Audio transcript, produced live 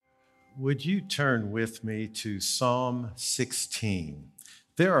Would you turn with me to Psalm 16?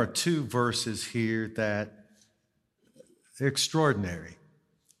 There are two verses here that are extraordinary.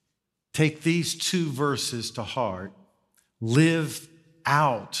 Take these two verses to heart, live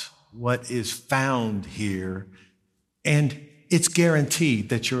out what is found here, and it's guaranteed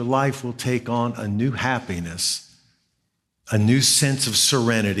that your life will take on a new happiness, a new sense of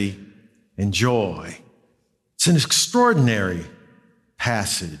serenity and joy. It's an extraordinary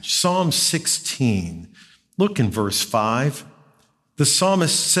passage. Psalm 16, look in verse 5. The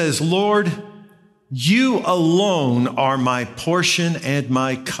psalmist says, "Lord, you alone are my portion and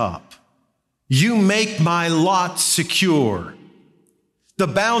my cup. You make my lot secure. The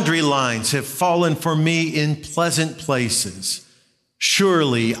boundary lines have fallen for me in pleasant places.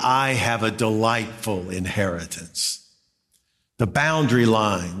 Surely I have a delightful inheritance." The boundary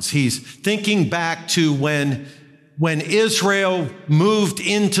lines. He's thinking back to when Israel moved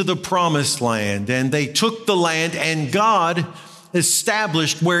into the promised land and they took the land and God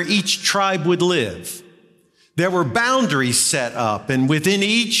established where each tribe would live. There were boundaries set up, and within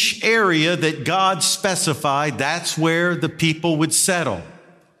each area that God specified, that's where the people would settle.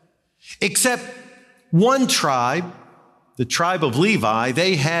 Except one tribe, the tribe of Levi,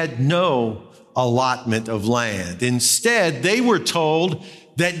 they had no allotment of land. Instead, they were told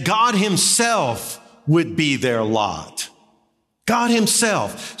that God himself would be their lot. God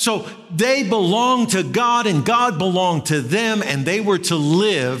himself. So they belonged to God and God belonged to them, and they were to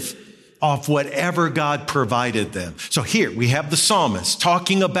live off whatever God provided them. So here we have the psalmist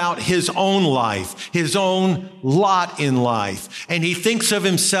talking about his own life, his own lot in life. And he thinks of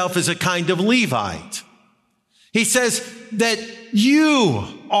himself as a kind of Levite. He says that you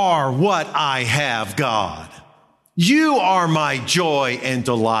are what I have, God. You are my joy and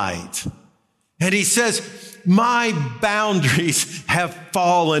delight. And he says, my boundaries have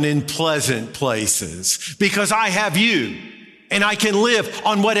fallen in pleasant places because I have you and I can live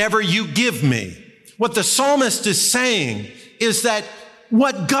on whatever you give me. What the psalmist is saying is that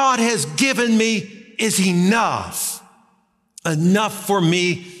what God has given me is enough. Enough for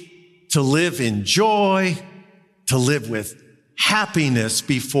me to live in joy, to live with happiness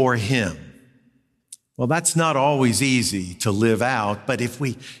before him. Well, that's not always easy to live out, but if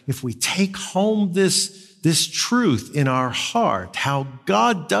we take home this truth in our heart, how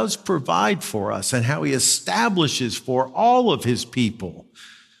God does provide for us and how he establishes for all of his people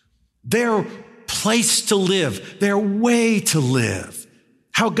their place to live, their way to live,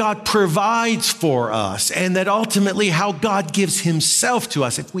 how God provides for us, and that ultimately how God gives himself to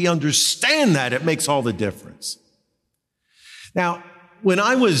us. If we understand that, it makes all the difference. Now, when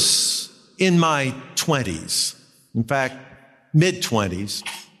I was in my 20s, in fact, mid-20s,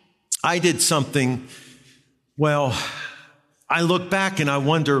 I did something, well, I look back and I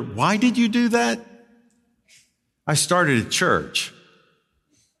wonder, why did you do that? I started a church.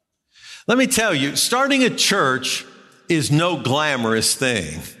 Let me tell you, starting a church is no glamorous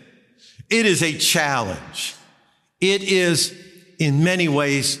thing. It is a challenge. It is, in many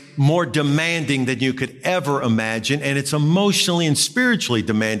ways, more demanding than you could ever imagine, and it's emotionally and spiritually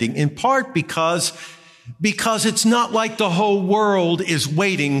demanding, in part because it's not like the whole world is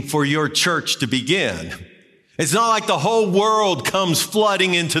waiting for your church to begin. It's not like the whole world comes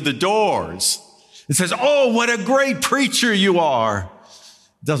flooding into the doors and says, "Oh, what a great preacher you are."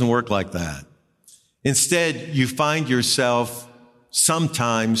 It doesn't work like that. Instead, you find yourself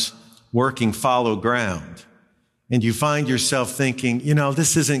sometimes working follow ground. And you find yourself thinking,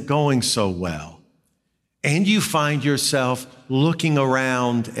 this isn't going so well. And you find yourself looking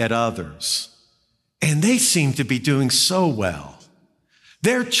around at others. And they seem to be doing so well.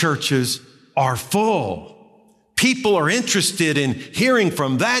 Their churches are full. People are interested in hearing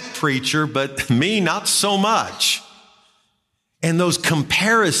from that preacher, but me, not so much. And those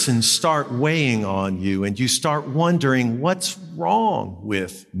comparisons start weighing on you, and you start wondering, what's wrong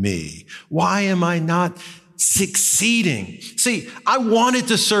with me? Why am I not succeeding? See, I wanted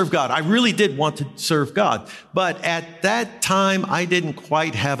to serve God. I really did want to serve God. But at that time, I didn't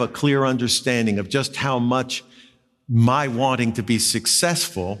quite have a clear understanding of just how much my wanting to be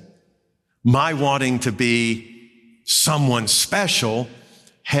successful, my wanting to be someone special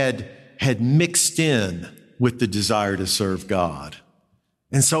had mixed in with the desire to serve God.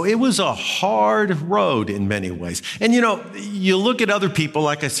 And so it was a hard road in many ways. And you look at other people,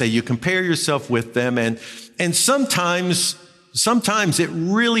 like I say, you compare yourself with them, and sometimes it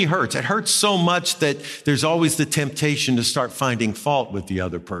really hurts. It hurts so much that there's always the temptation to start finding fault with the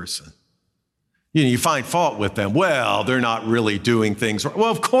other person. You find fault with them. Well, they're not really doing things right. Well,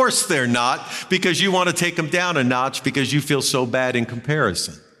 of course they're not, because you want to take them down a notch because you feel so bad in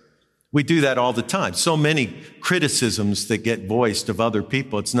comparison. We do that all the time. So many criticisms that get voiced of other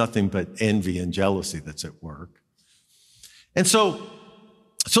people, it's nothing but envy and jealousy that's at work. And so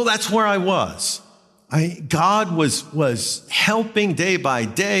that's where I was. God was helping day by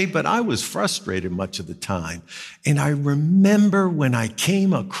day, but I was frustrated much of the time. And I remember when I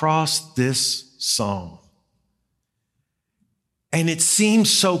came across this psalm, and it seemed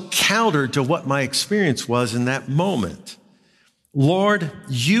so counter to what my experience was in that moment. Lord,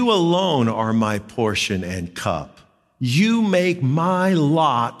 you alone are my portion and cup. You make my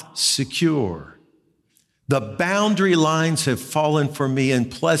lot secure. The boundary lines have fallen for me in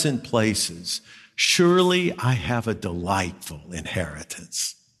pleasant places. Surely I have a delightful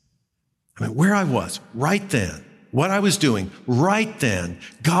inheritance. I mean, where I was right then, what I was doing right then,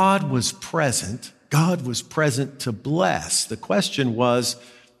 God was present. God was present to bless. The question was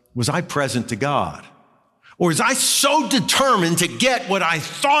I present to God? Or was I so determined to get what I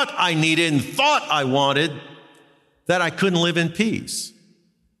thought I needed and thought I wanted that I couldn't live in peace?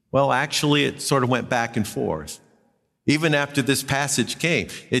 Well, actually, it sort of went back and forth. Even after this passage came,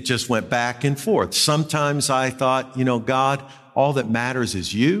 it just went back and forth. Sometimes I thought, God, all that matters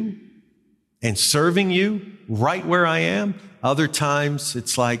is you and serving you right where I am. Other times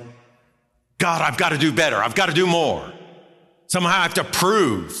it's like, God, I've got to do better. I've got to do more. Somehow I have to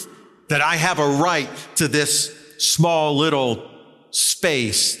prove that I have a right to this small little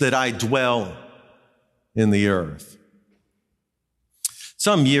space that I dwell in the earth.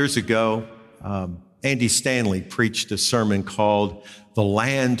 Some years ago, Andy Stanley preached a sermon called The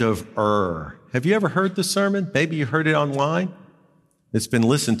Land of Ur. Have you ever heard the sermon? Maybe you heard it online. It's been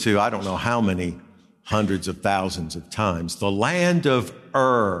listened to, I don't know how many hundreds of thousands of times. The Land of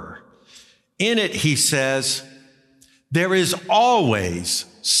Ur. In it, he says, there is always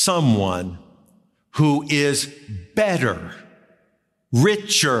someone who is better,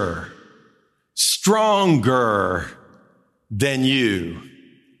 richer, stronger than you.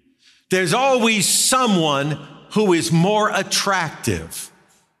 There's always someone who is more attractive,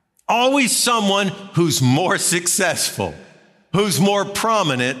 always someone who's more successful, who's more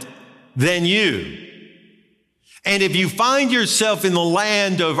prominent than you. And if you find yourself in the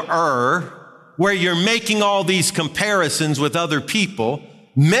land of Ur, where you're making all these comparisons with other people,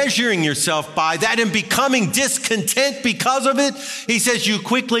 measuring yourself by that and becoming discontent because of it, he says you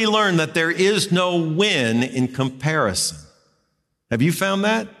quickly learn that there is no win in comparison. Have you found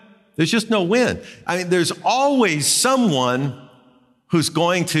that? There's just no win. I mean, there's always someone who's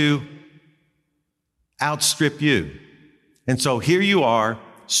going to outstrip you. And so here you are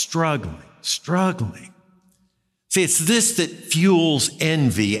struggling. See, it's this that fuels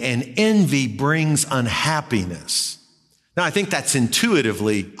envy, and envy brings unhappiness. Now, I think that's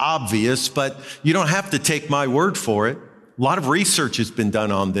intuitively obvious, but you don't have to take my word for it. A lot of research has been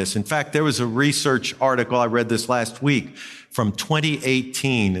done on this. In fact, there was a research article, I read this last week, from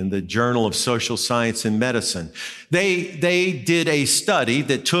 2018 in the Journal of Social Science and Medicine. They did a study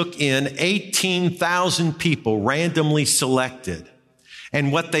that took in 18,000 people randomly selected.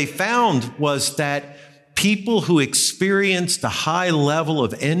 And what they found was that people who experienced a high level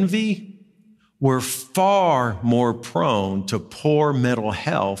of envy were far more prone to poor mental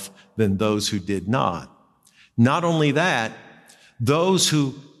health than those who did not. Not only that, those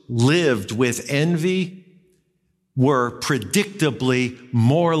who lived with envy were predictably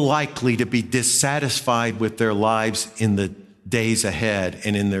more likely to be dissatisfied with their lives in the days ahead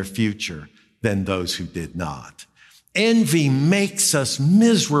and in their future than those who did not. Envy makes us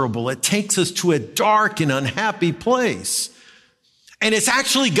miserable. It takes us to a dark and unhappy place. And it's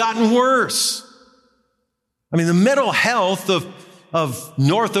actually gotten worse. I mean, the mental health of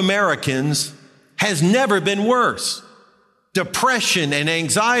North Americans has never been worse. Depression and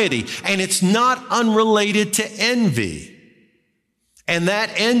anxiety, and it's not unrelated to envy. And that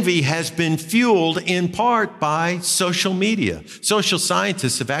envy has been fueled in part by social media. Social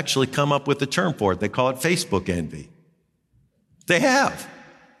scientists have actually come up with a term for it. They call it Facebook envy. They have.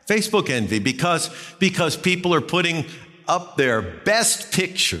 Facebook envy because people are putting up their best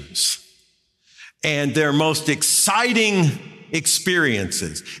pictures and their most exciting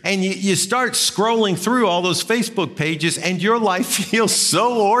experiences. And you start scrolling through all those Facebook pages and your life feels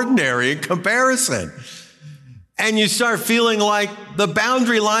so ordinary in comparison. And you start feeling like the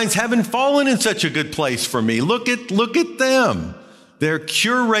boundary lines haven't fallen in such a good place for me. Look at them. Their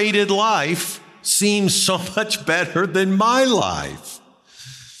curated life seems so much better than my life.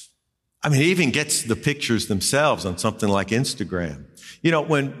 I mean, it even gets the pictures themselves on something like Instagram. You know,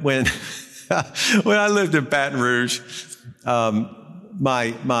 when I lived in Baton Rouge,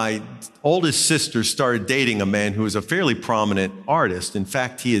 my oldest sister started dating a man who was a fairly prominent artist. In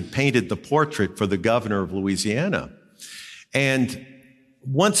fact, he had painted the portrait for the governor of Louisiana. And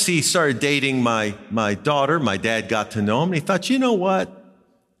once he started dating my daughter, my dad got to know him, and he thought, you know what?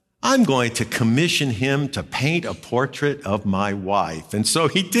 I'm going to commission him to paint a portrait of my wife. And so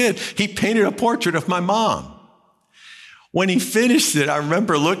he did. He painted a portrait of my mom. When he finished it, I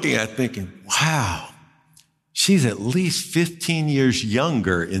remember looking at it thinking, wow, she's at least 15 years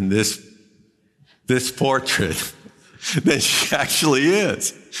younger in this portrait than she actually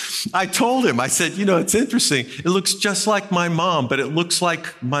is. I told him, I said, you know, it's interesting. It looks just like my mom, but it looks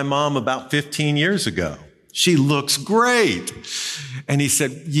like my mom about 15 years ago. She looks great. And he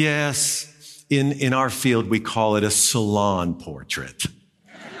said, yes, in our field, we call it a salon portrait.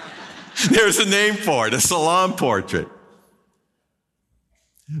 There's a name for it, a salon portrait.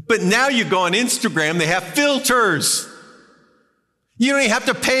 But now you go on Instagram, they have filters. You don't even have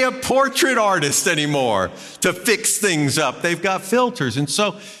to pay a portrait artist anymore to fix things up. They've got filters. And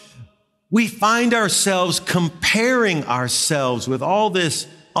so we find ourselves comparing ourselves with all this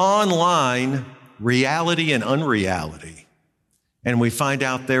online reality and unreality. And we find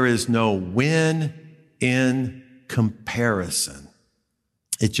out there is no win in comparison.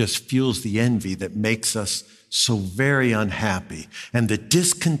 It just fuels the envy that makes us so very unhappy. And the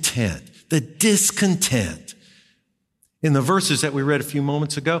discontent. In the verses that we read a few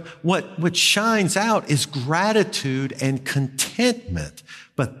moments ago, what shines out is gratitude and contentment.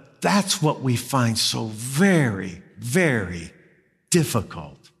 But that's what we find so very, very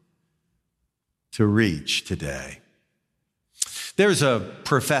difficult to reach today. There's a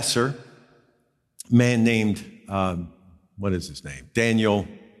professor, a man named, what is his name? Daniel.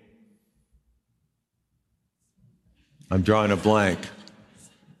 I'm drawing a blank.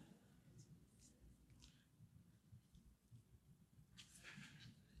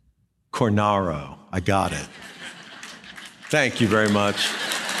 Cornaro. I got it. Thank you very much.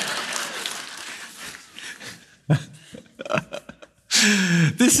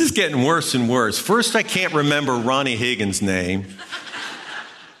 This is getting worse and worse. First, I can't remember Ronnie Higgins' name,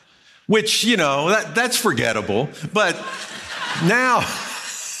 which, you know, that's forgettable. But now,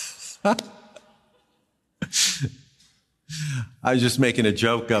 I was just making a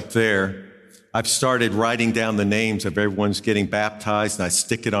joke up there. I've started writing down the names of everyone's getting baptized, and I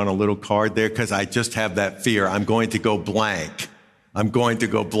stick it on a little card there because I just have that fear. I'm going to go blank. I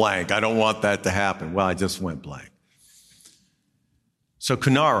don't want that to happen. Well, I just went blank. So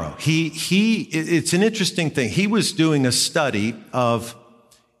Cornaro, it's an interesting thing. He was doing a study of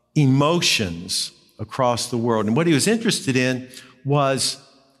emotions across the world. And what he was interested in was,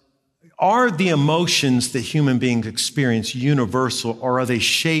 are the emotions that human beings experience universal, or are they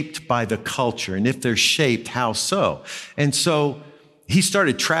shaped by the culture? And if they're shaped, how so? And so he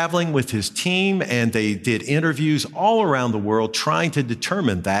started traveling with his team, and they did interviews all around the world trying to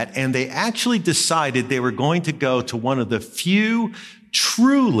determine that. And they actually decided they were going to go to one of the few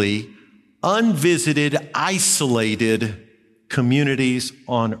truly unvisited, isolated communities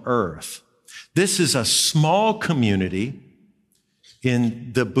on earth. This is a small community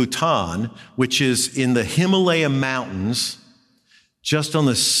in the Bhutan, which is in the Himalaya mountains, just on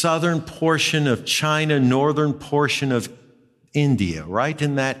the southern portion of China, northern portion of India, right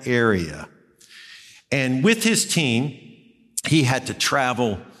in that area. And with his team, he had to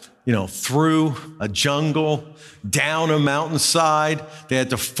travel, through a jungle, down a mountainside. They had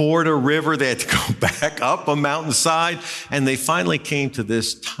to ford a river. They had to go back up a mountainside. And they finally came to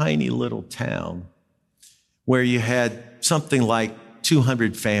this tiny little town where you had something like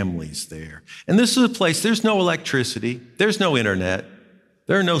 200 families there. And this is a place, there's no electricity, there's no internet,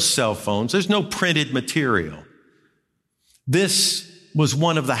 there are no cell phones, there's no printed material. This was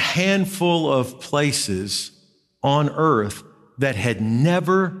one of the handful of places on earth that had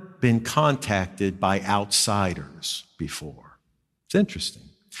never been contacted by outsiders before. It's interesting.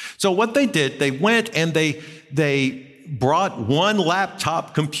 So what they did, they went and they brought one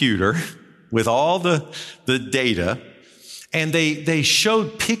laptop computer with all the data, and they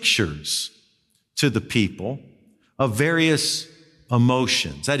showed pictures to the people of various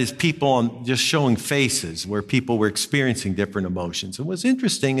emotions. That is, people just showing faces where people were experiencing different emotions. And what's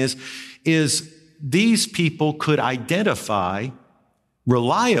interesting is these people could identify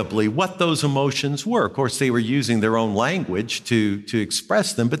reliably what those emotions were. Of course, they were using their own language to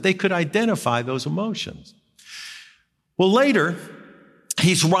express them, but they could identify those emotions. Well, later,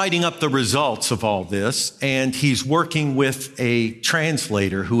 he's writing up the results of all this, and he's working with a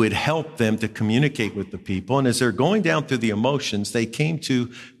translator who would help them to communicate with the people. And as they're going down through the emotions, they came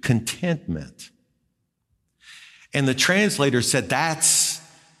to contentment. And the translator said, that's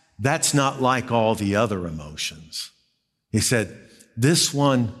not like all the other emotions. He said, this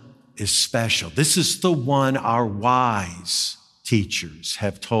one is special. This is the one our wise teachers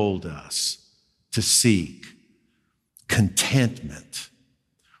have told us to seek. Contentment.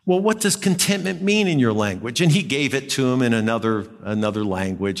 Well, what does contentment mean in your language? And he gave it to him in another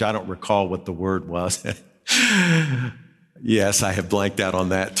language. I don't recall what the word was. Yes, I have blanked out on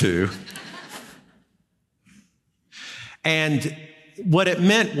that too. And what it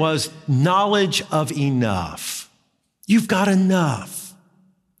meant was knowledge of enough. You've got enough.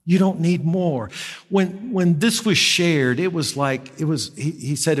 You don't need more. When this was shared,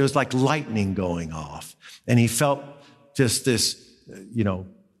 he said it was like lightning going off. And he felt just this,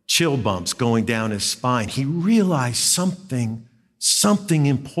 chill bumps going down his spine. He realized something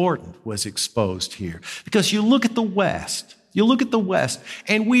important was exposed here. Because you look at the West,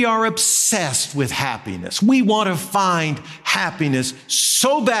 and we are obsessed with happiness. We want to find happiness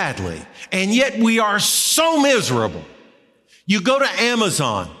so badly, and yet we are so miserable. You go to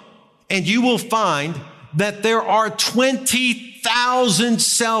Amazon, and you will find that there are 20,000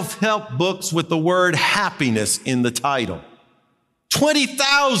 self-help books with the word happiness in the title.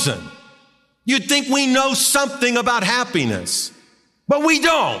 20,000. You'd think we know something about happiness, but we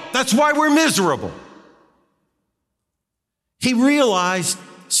don't. That's why we're miserable. He realized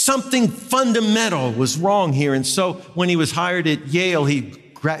something fundamental was wrong here. And so when he was hired at Yale, he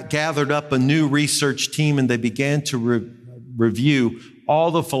gathered up a new research team, and they began to review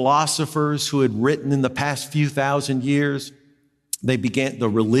all the philosophers who had written in the past few thousand years. The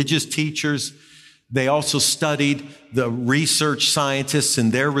religious teachers. They also studied the research scientists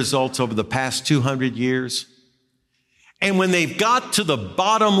and their results over the past 200 years. And when they got to the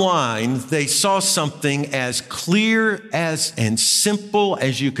bottom line, they saw something as clear and simple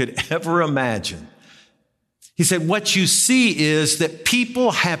as you could ever imagine. He said, what you see is that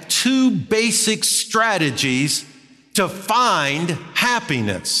people have two basic strategies to find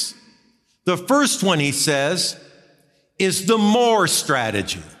happiness. The first one, he says, is the more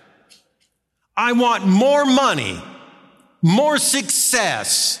strategy. I want more money, more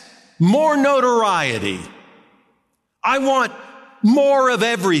success, more notoriety. I want more of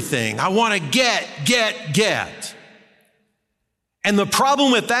everything. I want to get. And the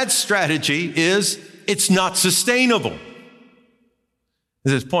problem with that strategy is it's not sustainable.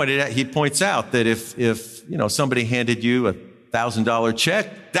 As he points out that if somebody handed you a $1,000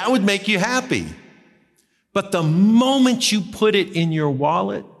 check, that would make you happy. But the moment you put it in your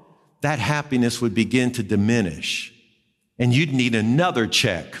wallet, that happiness would begin to diminish. And you'd need another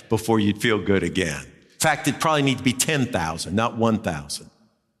check before you'd feel good again. In fact, it'd probably need to be 10,000, not 1,000.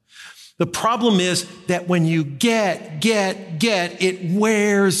 The problem is that when you get, it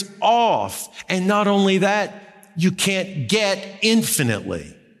wears off. And not only that, you can't get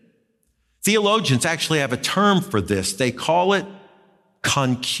infinitely. Theologians actually have a term for this. They call it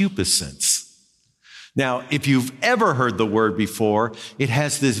concupiscence. Now, if you've ever heard the word before, it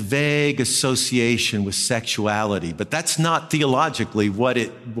has this vague association with sexuality, but that's not theologically what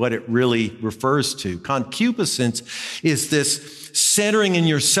it really refers to. Concupiscence is this centering in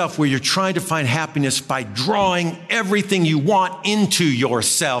yourself where you're trying to find happiness by drawing everything you want into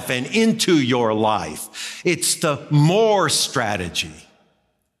yourself and into your life. It's the more strategy,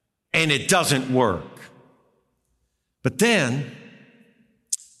 and it doesn't work. But then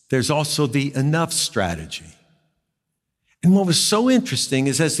there's also the enough strategy. And what was so interesting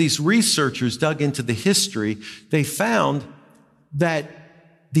is as these researchers dug into the history, they found that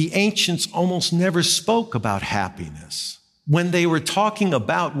the ancients almost never spoke about happiness. When they were talking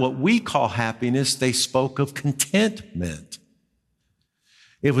about what we call happiness, they spoke of contentment.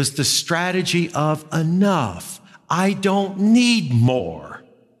 It was the strategy of enough. I don't need more.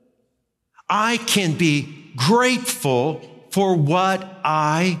 I can be grateful for what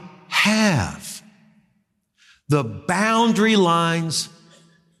I have. The boundary lines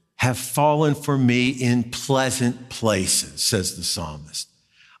have fallen for me in pleasant places, says the psalmist.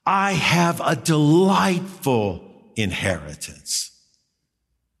 I have a delightful inheritance.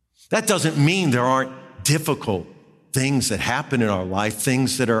 That doesn't mean there aren't difficult things that happen in our life,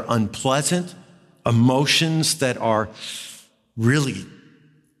 things that are unpleasant, emotions that are really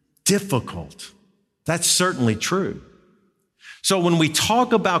difficult. That's certainly true. So when we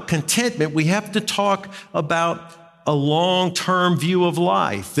talk about contentment, we have to talk about a long-term view of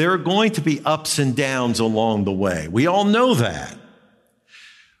life. There are going to be ups and downs along the way. We all know that.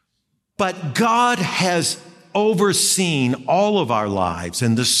 But God has overseen all of our lives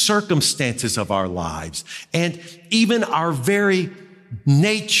and the circumstances of our lives and even our very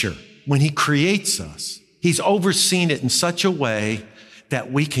nature when He creates us. He's overseen it in such a way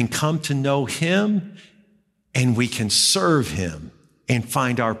that we can come to know him and we can serve him and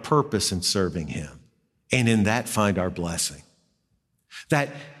find our purpose in serving him. And in that find our blessing. That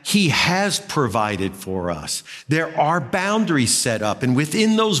he has provided for us. There are boundaries set up, and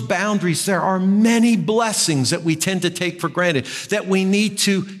within those boundaries, there are many blessings that we tend to take for granted that we need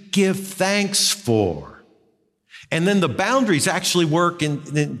to give thanks for. And then the boundaries actually work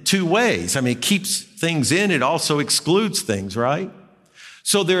in two ways. I mean, it keeps things in, it also excludes things, right?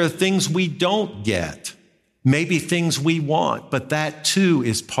 So there are things we don't get, maybe things we want, but that too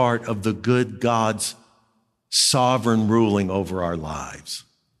is part of the good God's sovereign ruling over our lives.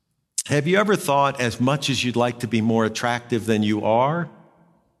 Have you ever thought, as much as you'd like to be more attractive than you are,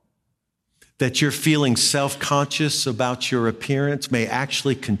 that you're feeling self-conscious about your appearance may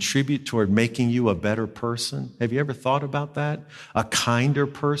actually contribute toward making you a better person? Have you ever thought about that? A kinder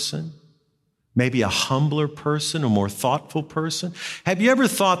person? Maybe a humbler person, a more thoughtful person? Have you ever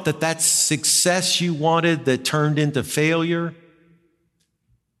thought that that success you wanted that turned into failure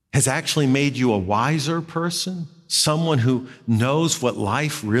has actually made you a wiser person? Someone who knows what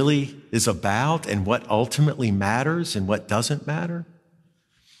life really is about and what ultimately matters and what doesn't matter?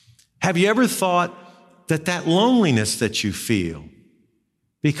 Have you ever thought that that loneliness that you feel,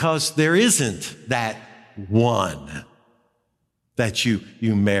 because there isn't that one that you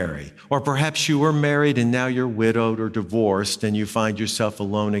marry, or perhaps you were married and now you're widowed or divorced and you find yourself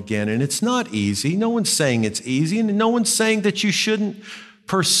alone again, and it's not easy. No one's saying it's easy, and no one's saying that you shouldn't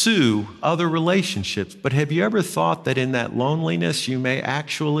pursue other relationships. But have you ever thought that in that loneliness you may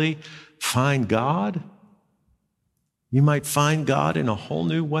actually find God? You might find God in a whole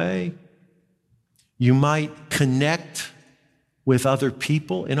new way. You might connect with other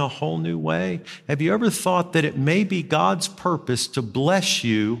people in a whole new way. Have you ever thought that it may be God's purpose to bless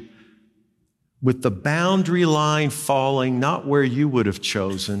you with the boundary line falling not where you would have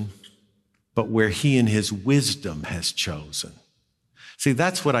chosen, but where he in his wisdom has chosen? See,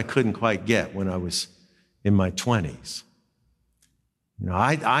 that's what I couldn't quite get when I was in my 20s. You know,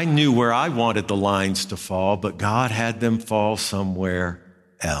 I knew where I wanted the lines to fall, but God had them fall somewhere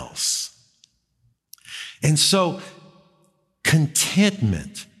else. And so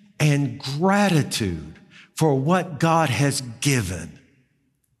contentment and gratitude for what God has given,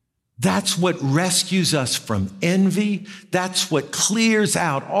 that's what rescues us from envy. That's what clears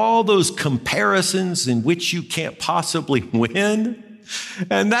out all those comparisons in which you can't possibly win.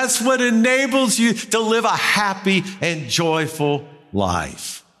 And that's what enables you to live a happy and joyful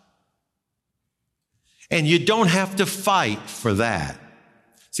life. And you don't have to fight for that.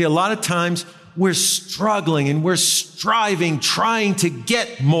 See, a lot of times we're struggling and we're striving, trying to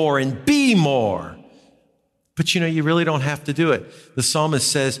get more and be more. But you really don't have to do it. The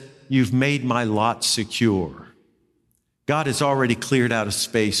psalmist says, "You've made my lot secure." God has already cleared out a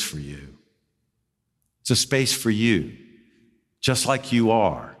space for you. It's a space for you, just like you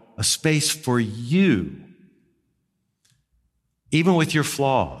are, a space for you, even with your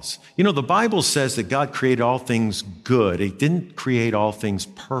flaws. The Bible says that God created all things good. He didn't create all things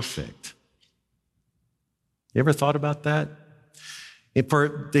perfect. You ever thought about that?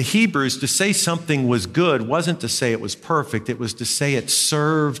 For the Hebrews, to say something was good wasn't to say it was perfect. It was to say it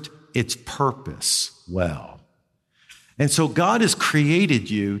served its purpose well. And so God has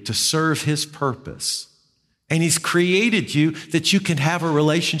created you to serve his purpose. And he's created you that you can have a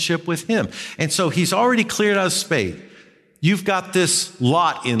relationship with him. And so he's already cleared out a space. You've got this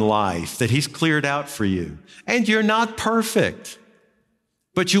lot in life that he's cleared out for you. And you're not perfect.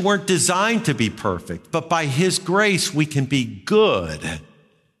 But you weren't designed to be perfect. But by his grace, we can be good.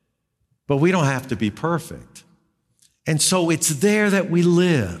 But we don't have to be perfect. And so it's there that we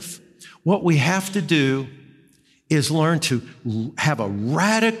live. What we have to do is learn to have a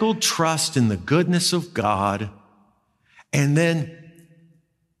radical trust in the goodness of God, and then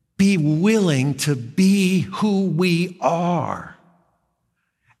be willing to be who we are,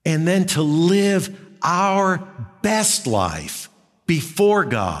 and then to live our best life before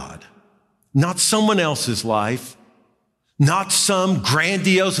God, not someone else's life, not some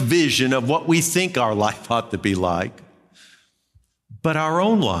grandiose vision of what we think our life ought to be like, but our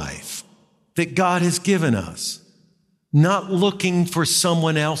own life that God has given us. Not looking for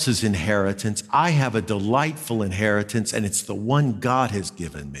someone else's inheritance. I have a delightful inheritance, and it's the one God has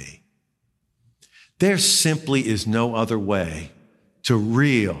given me. There simply is no other way to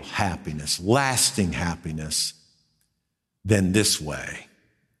real happiness, lasting happiness, than this way.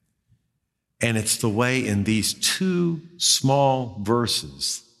 And it's the way in these two small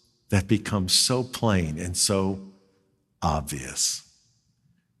verses that become so plain and so obvious.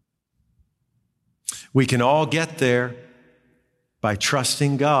 We can all get there by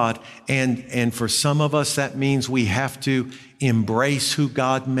trusting God. And for some of us, that means we have to embrace who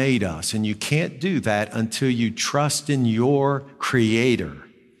God made us. And you can't do that until you trust in your Creator.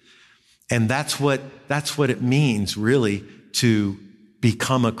 And that's what it means, really, to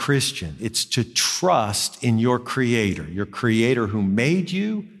become a Christian. It's to trust in your Creator who made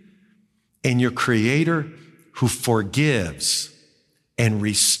you, and your Creator who forgives and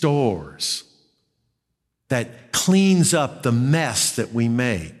restores, that cleans up the mess that we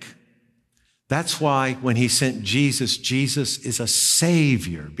make. That's why when he sent Jesus, Jesus is a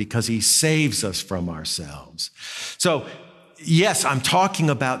Savior, because he saves us from ourselves. So, yes, I'm talking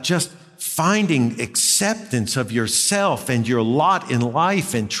about just finding acceptance of yourself and your lot in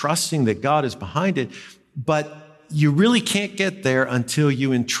life and trusting that God is behind it. But you really can't get there until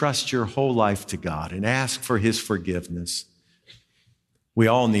you entrust your whole life to God and ask for his forgiveness. We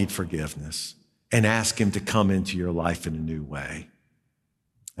all need forgiveness. And ask him to come into your life in a new way.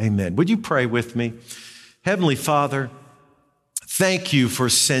 Amen. Would you pray with me? Heavenly Father, thank you for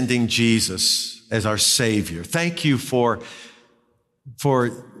sending Jesus as our Savior. Thank you for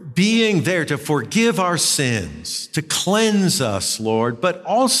being there to forgive our sins, to cleanse us, Lord, but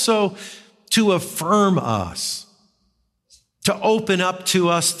also to affirm us, to open up to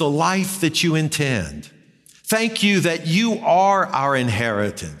us the life that you intend. Thank you that you are our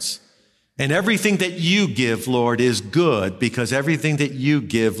inheritance. And everything that you give, Lord, is good, because everything that you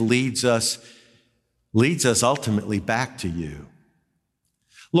give leads us ultimately back to you.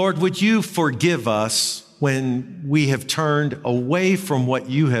 Lord, would you forgive us when we have turned away from what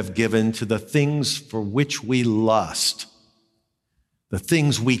you have given to the things for which we lust, the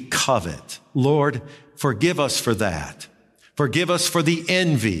things we covet. Lord, forgive us for that. Forgive us for the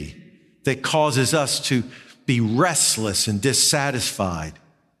envy that causes us to be restless and dissatisfied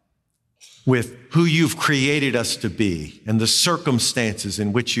with who you've created us to be and the circumstances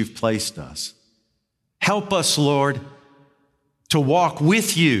in which you've placed us. Help us, Lord, to walk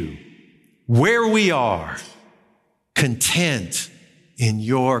with you where we are, content in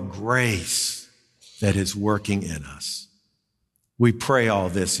your grace that is working in us. We pray all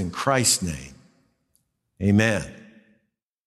this in Christ's name. Amen.